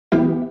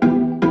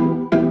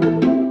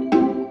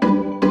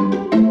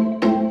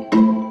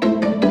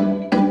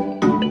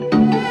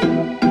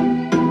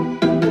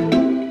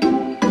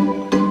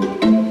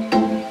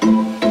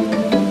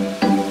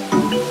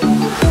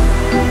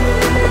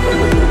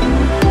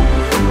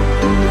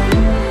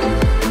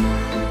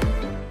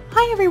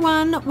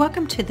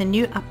Welcome to the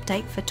new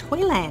update for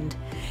Toyland.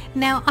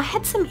 Now, I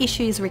had some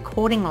issues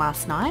recording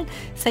last night,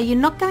 so you're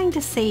not going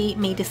to see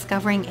me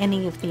discovering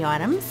any of the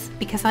items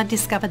because I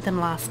discovered them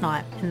last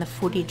night and the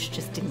footage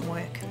just didn't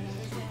work.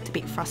 It's a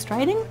bit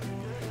frustrating.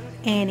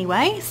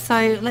 Anyway,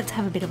 so let's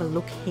have a bit of a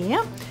look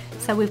here.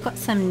 So we've got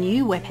some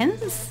new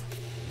weapons.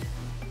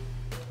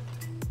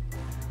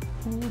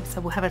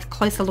 So we'll have a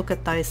closer look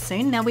at those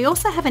soon. Now we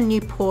also have a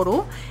new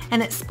portal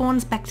and it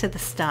spawns back to the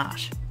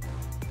start.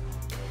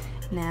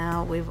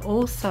 Now they've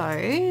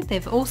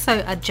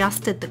also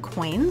adjusted the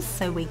coins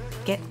so we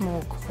get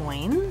more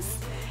coins,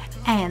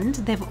 and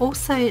they've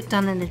also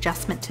done an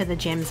adjustment to the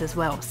gems as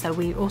well, so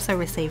we also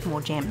receive more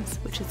gems,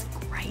 which is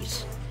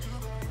great.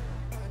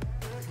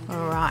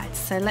 Alright,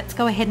 so let's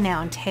go ahead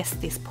now and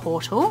test this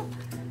portal.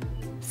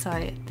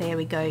 So there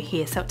we go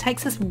here. So it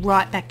takes us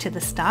right back to the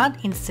start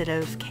instead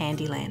of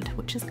Candyland,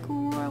 which is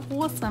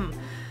awesome.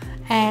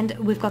 And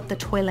we've got the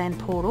Toyland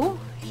portal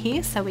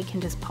here, so we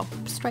can just pop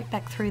straight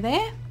back through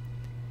there.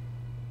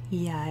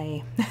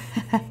 Yay.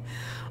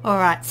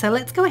 Alright, so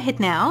let's go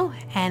ahead now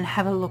and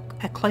have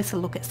a closer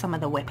look at some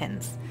of the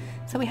weapons.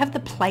 So we have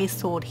the play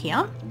sword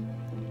here,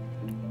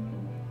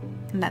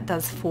 and that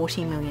does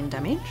 40 million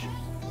damage.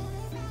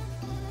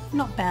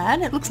 Not bad.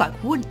 It looks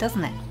like wood,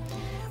 doesn't it?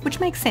 Which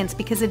makes sense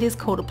because it is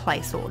called a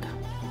play sword.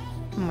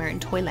 And we're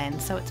in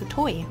Toyland, so it's a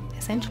toy,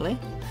 essentially.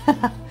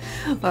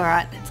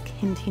 Alright, let's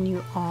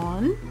continue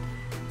on.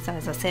 So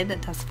as I said,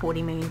 it does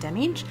 40 million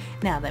damage.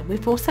 Now that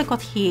we've also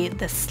got here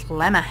the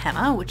slammer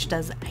hammer, which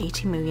does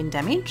 80 million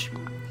damage.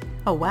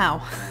 Oh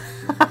wow.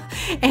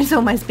 It's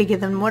almost bigger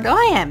than what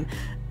I am.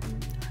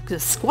 I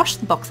could squash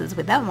the boxes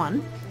with that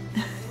one.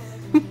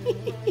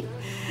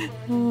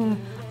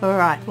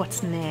 Alright,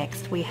 what's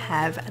next? We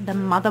have the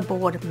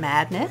motherboard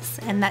madness,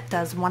 and that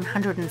does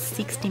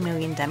 160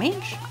 million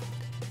damage.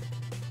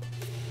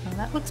 Well,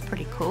 that looks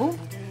pretty cool.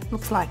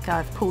 Looks like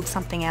I've pulled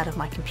something out of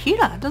my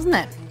computer, doesn't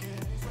it?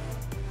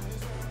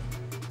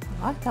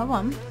 I like that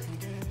one.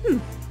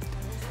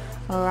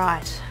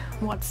 Alright,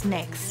 what's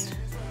next?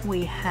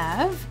 We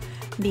have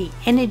the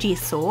energy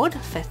sword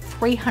for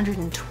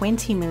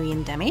 320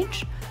 million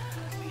damage.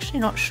 I'm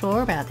actually not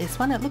sure about this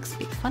one. It looks a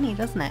bit funny,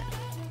 doesn't it?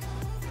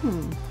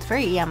 It's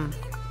very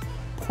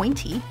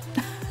pointy.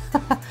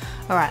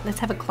 Alright, let's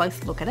have a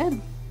close look at it.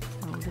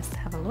 I'll just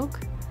have a look.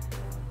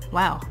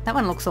 Wow, that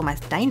one looks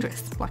almost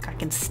dangerous. Like I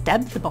can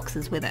stab the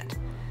boxes with it.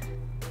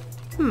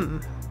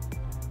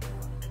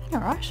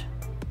 Alright.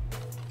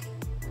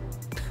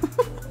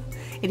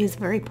 It is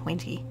very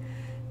pointy.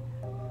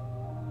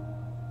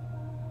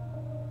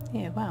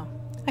 Yeah, wow.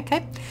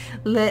 Okay,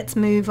 let's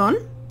move on.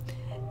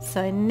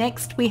 So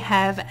next we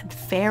have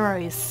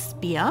Pharaoh's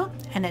Spear,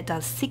 and it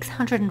does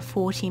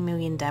 640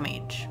 million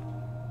damage.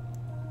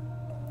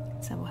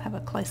 So we'll have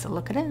a closer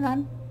look at it.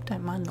 I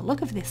don't mind the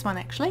look of this one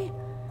actually.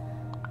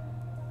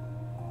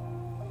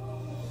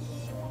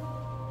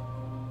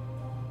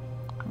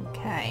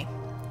 Okay.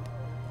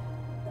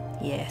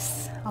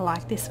 Yes, I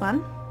like this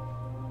one.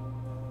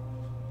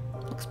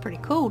 Looks pretty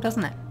cool,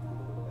 doesn't it?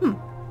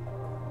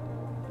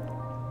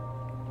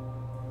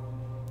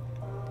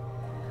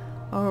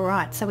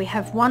 Alright, so we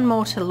have one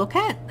more to look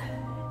at.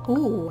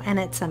 Ooh, and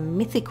it's a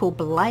mythical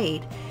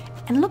blade.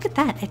 And look at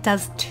that, it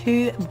does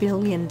 2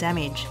 billion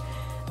damage.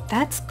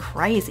 That's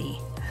crazy.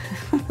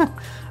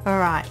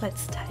 Alright,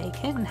 let's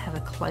take it and have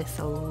a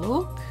closer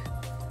look.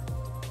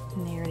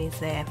 And there it is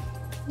there.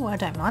 Oh, I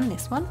don't mind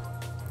this one.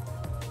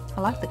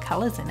 I like the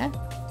colours in it.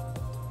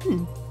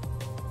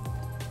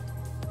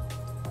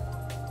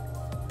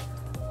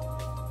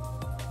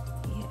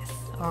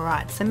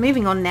 Alright, so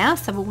moving on now,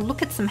 so we'll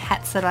look at some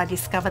hats that I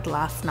discovered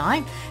last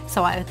night.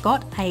 So I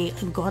got a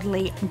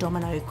godly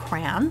domino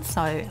crown,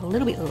 so a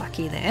little bit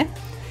lucky there.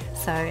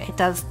 So it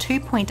does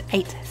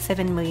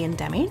 2.87 million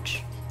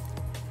damage.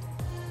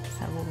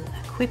 So we'll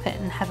equip it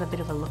and have a bit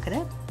of a look at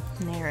it.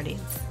 And there it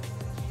is.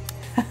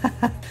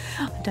 I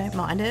don't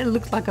mind it, it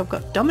looks like I've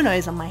got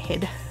dominoes on my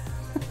head.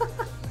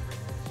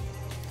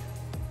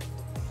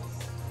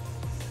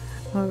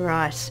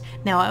 Alright,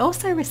 now I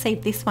also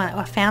received this one,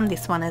 I found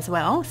this one as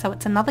well, so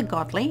it's another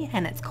godly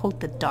and it's called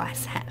the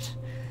dice hat.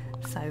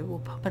 So we'll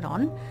pop it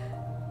on.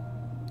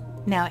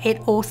 Now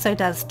it also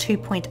does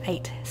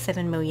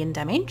 2.87 million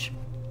damage.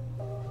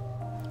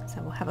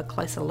 So we'll have a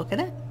closer look at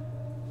it.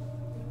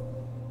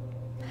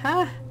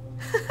 I've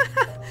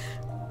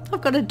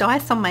got a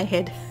dice on my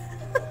head.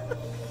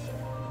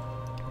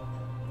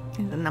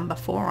 There's a number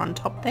 4 on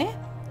top there.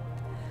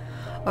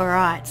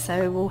 Alright,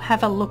 so we'll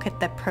have a look at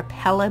the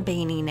propeller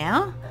beanie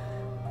now.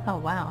 Oh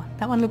wow,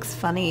 that one looks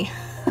funny.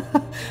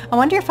 I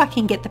wonder if I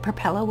can get the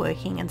propeller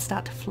working and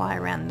start to fly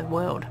around the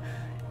world.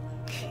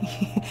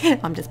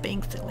 I'm just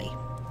being silly.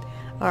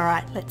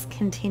 Alright, let's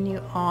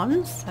continue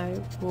on.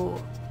 So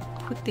we'll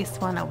put this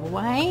one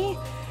away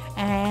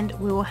and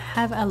we'll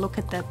have a look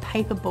at the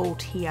paper ball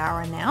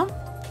tiara now.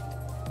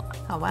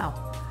 Oh wow,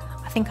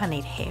 I think I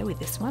need hair with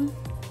this one.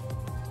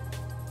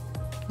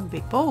 I'm a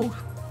bit bald,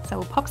 so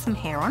we'll pop some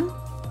hair on.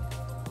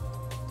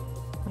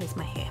 Where's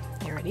my hair?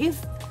 There it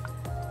is.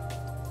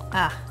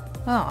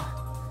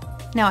 Oh,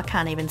 Now I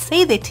can't even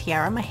see the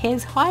tiara, my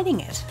hair's hiding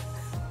it.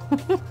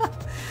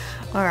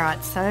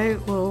 Alright,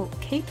 so we'll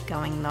keep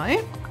going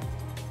though.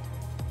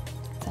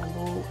 So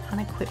we'll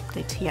unequip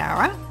the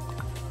tiara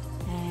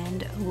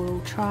and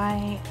we'll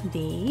try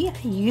the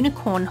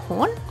unicorn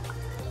horn.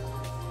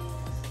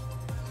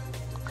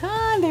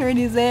 Ah, there it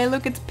is there,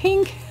 look, it's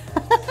pink.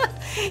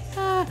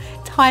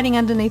 It's hiding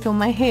underneath all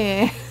my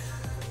hair.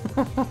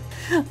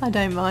 I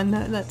don't mind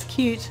that, that's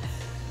cute.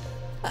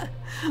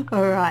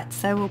 Alright,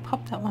 so we'll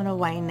pop that one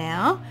away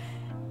now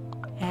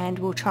and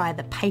we'll try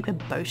the paper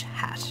boat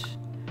hat.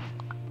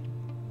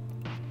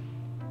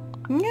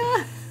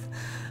 Yeah.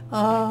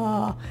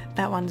 Oh,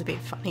 that one's a bit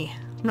funny.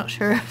 I'm not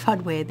sure if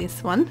I'd wear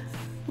this one.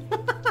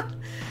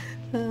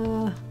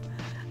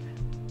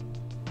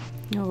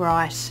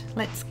 Alright,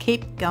 let's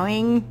keep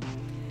going.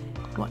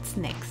 What's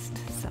next?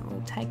 So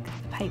we'll take the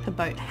paper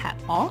boat hat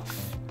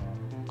off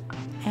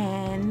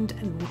and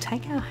we'll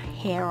take our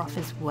hair off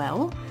as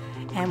well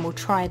and we'll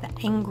try the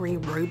angry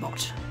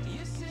robot.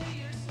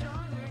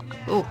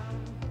 Oh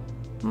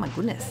my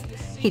goodness,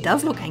 he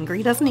does look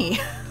angry, doesn't he?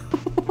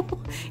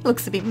 He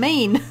looks a bit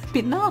mean, a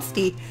bit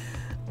nasty.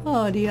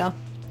 Oh dear.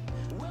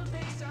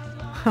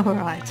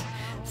 Alright,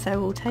 so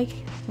we'll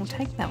take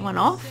that one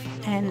off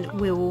and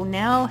we will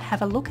now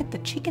have a look at the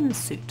chicken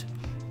suit.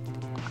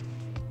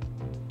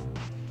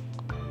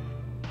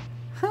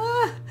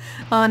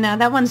 Oh no,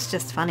 that one's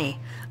just funny.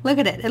 Look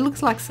at it, it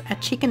looks like a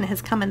chicken has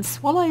come and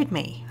swallowed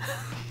me.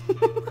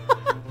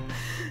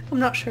 I'm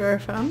not sure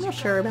about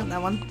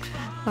that one.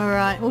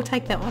 Alright, we'll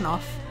take that one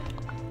off.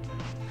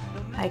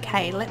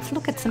 Okay, let's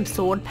look at some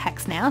sword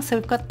packs now. So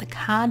we've got the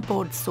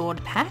cardboard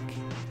sword pack.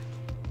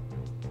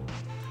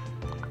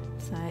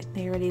 So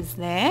there it is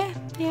there.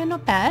 Yeah,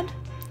 not bad.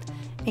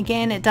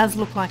 Again, it does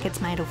look like it's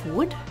made of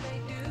wood,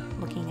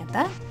 looking at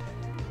that.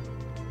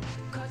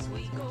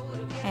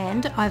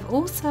 And I've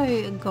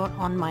also got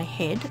on my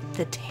head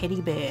the teddy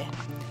bear.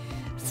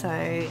 So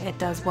it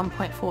does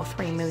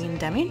 1.43 million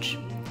damage.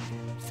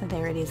 So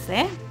there it is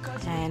there.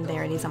 And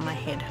there it is on my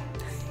head.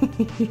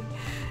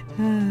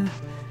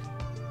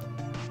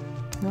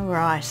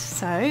 Alright,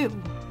 so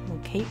we'll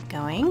keep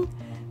going.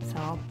 So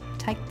I'll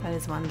take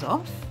those ones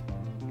off.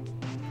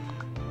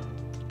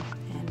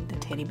 And the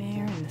teddy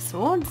bear and the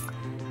swords.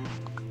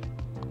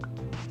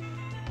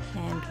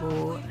 And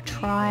we'll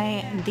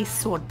try this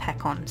sword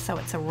pack on. So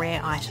it's a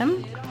rare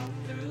item.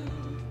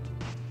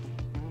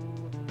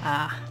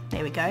 Ah,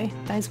 there we go.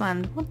 Those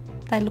ones,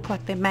 they look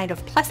like they're made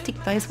of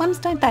plastic, those ones,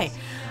 don't they?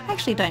 I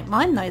actually don't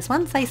mind those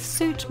ones. They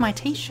suit my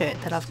t-shirt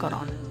that I've got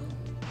on.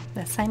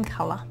 The same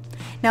colour.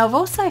 Now I've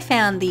also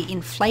found the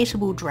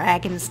inflatable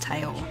dragon's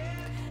tail.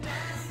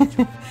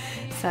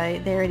 So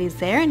there it is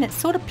there, and it's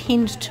sort of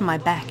pinned to my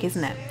back,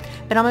 isn't it?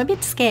 But I'm a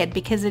bit scared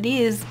because it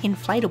is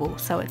inflatable,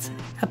 so it's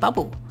a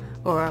bubble.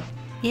 Or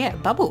a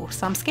bubble,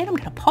 so I'm scared I'm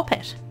going to pop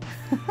it.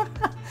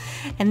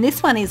 And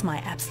this one is my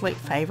absolute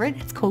favourite.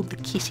 It's called the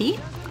kitty,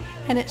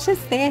 and it's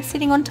just there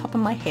sitting on top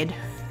of my head.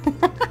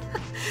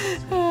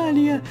 Oh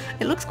dear.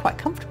 It looks quite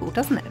comfortable,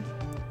 doesn't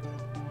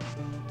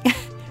it?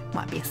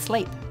 Might be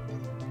asleep.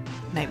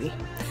 Maybe.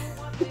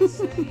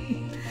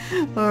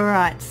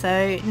 Alright,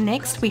 so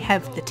next we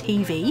have the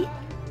TV.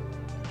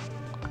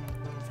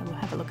 So we'll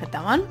have a look at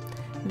that one.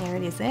 And there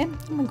it is there.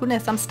 Oh my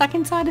goodness, I'm stuck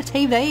inside a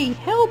TV.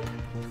 Help!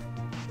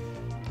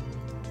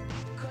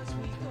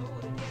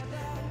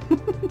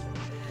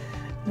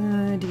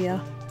 Oh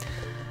dear.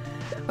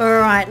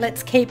 Alright,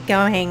 let's keep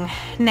going.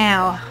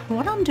 Now,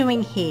 what I'm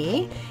doing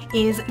here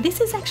is,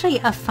 this is actually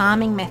a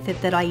farming method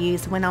that I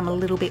use when I'm a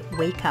little bit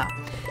weaker.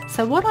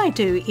 So what I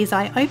do is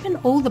I open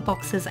all the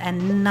boxes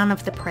and none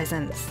of the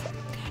presents.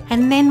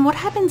 And then what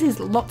happens is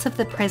lots of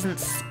the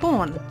presents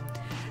spawn.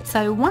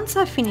 So once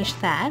I finish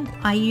that,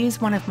 I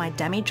use one of my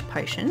damage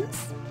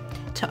potions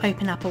to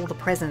open up all the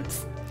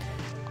presents.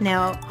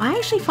 Now, I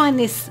actually find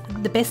this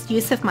the best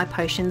use of my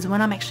potions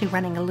when I'm actually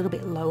running a little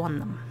bit low on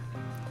them.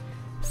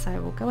 So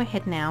we'll go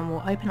ahead now and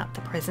we'll open up the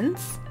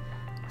presents.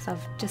 So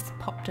I've just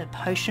popped a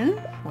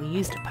potion, or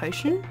used a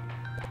potion,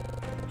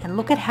 and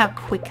look at how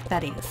quick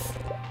that is.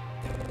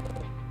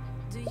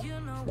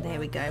 There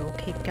we go, we'll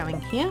keep going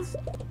here.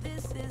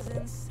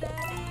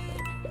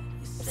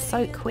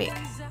 So quick.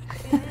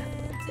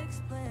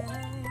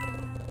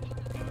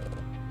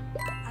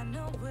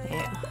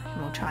 There,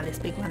 and we'll try this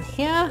big one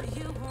here.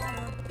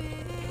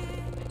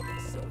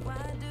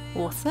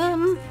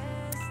 Awesome.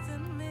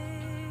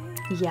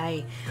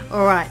 Yay.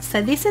 Alright,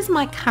 so this is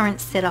my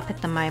current setup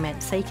at the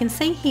moment. So you can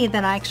see here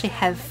that I actually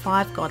have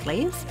 5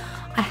 godlies.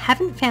 I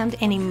haven't found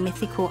any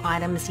mythical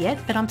items yet,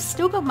 but I'm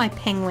still got my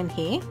penguin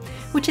here,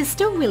 which is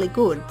still really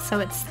good. So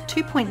it's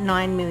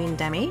 2.9 million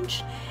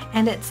damage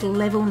and it's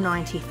level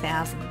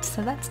 90,000.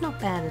 So that's not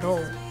bad at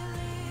all.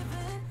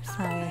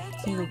 So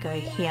here we go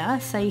here.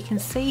 So you can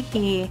see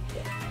here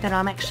that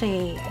I'm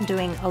actually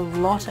doing a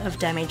lot of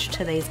damage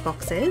to these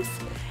boxes.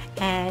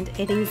 And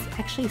it is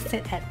actually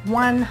set at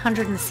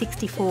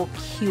 164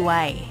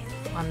 QA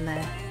on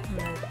the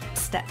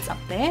stats up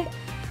there,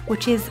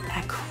 which is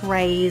a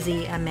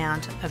crazy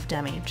amount of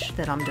damage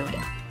that I'm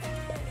doing.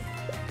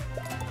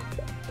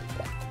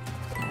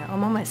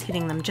 I'm almost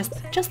hitting them just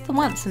the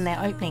once and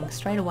they're opening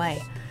straight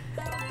away.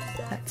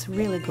 That's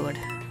really good.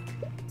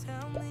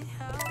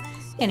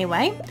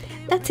 Anyway,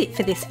 that's it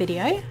for this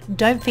video.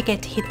 Don't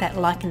forget to hit that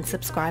like and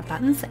subscribe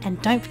buttons,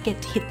 and don't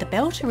forget to hit the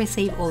bell to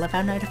receive all of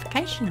our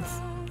notifications.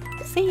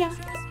 See ya!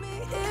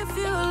 If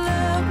you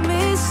love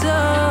me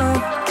so,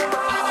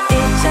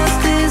 it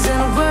just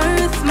isn't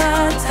worth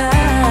my time.